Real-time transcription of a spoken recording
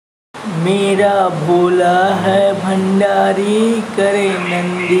मेरा भोला है भंडारी, करे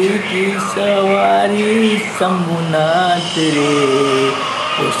नंदी की सवारी। शंभुनाथ रे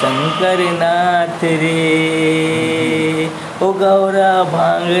ओ शंकर नाथ रे, ओ गौरा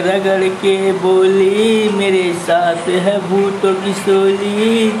भांग रगड़ के बोली, मेरे साथ है भूतों की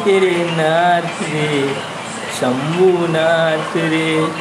सोली। तेरे नाथ रे शंभुनाथ रे।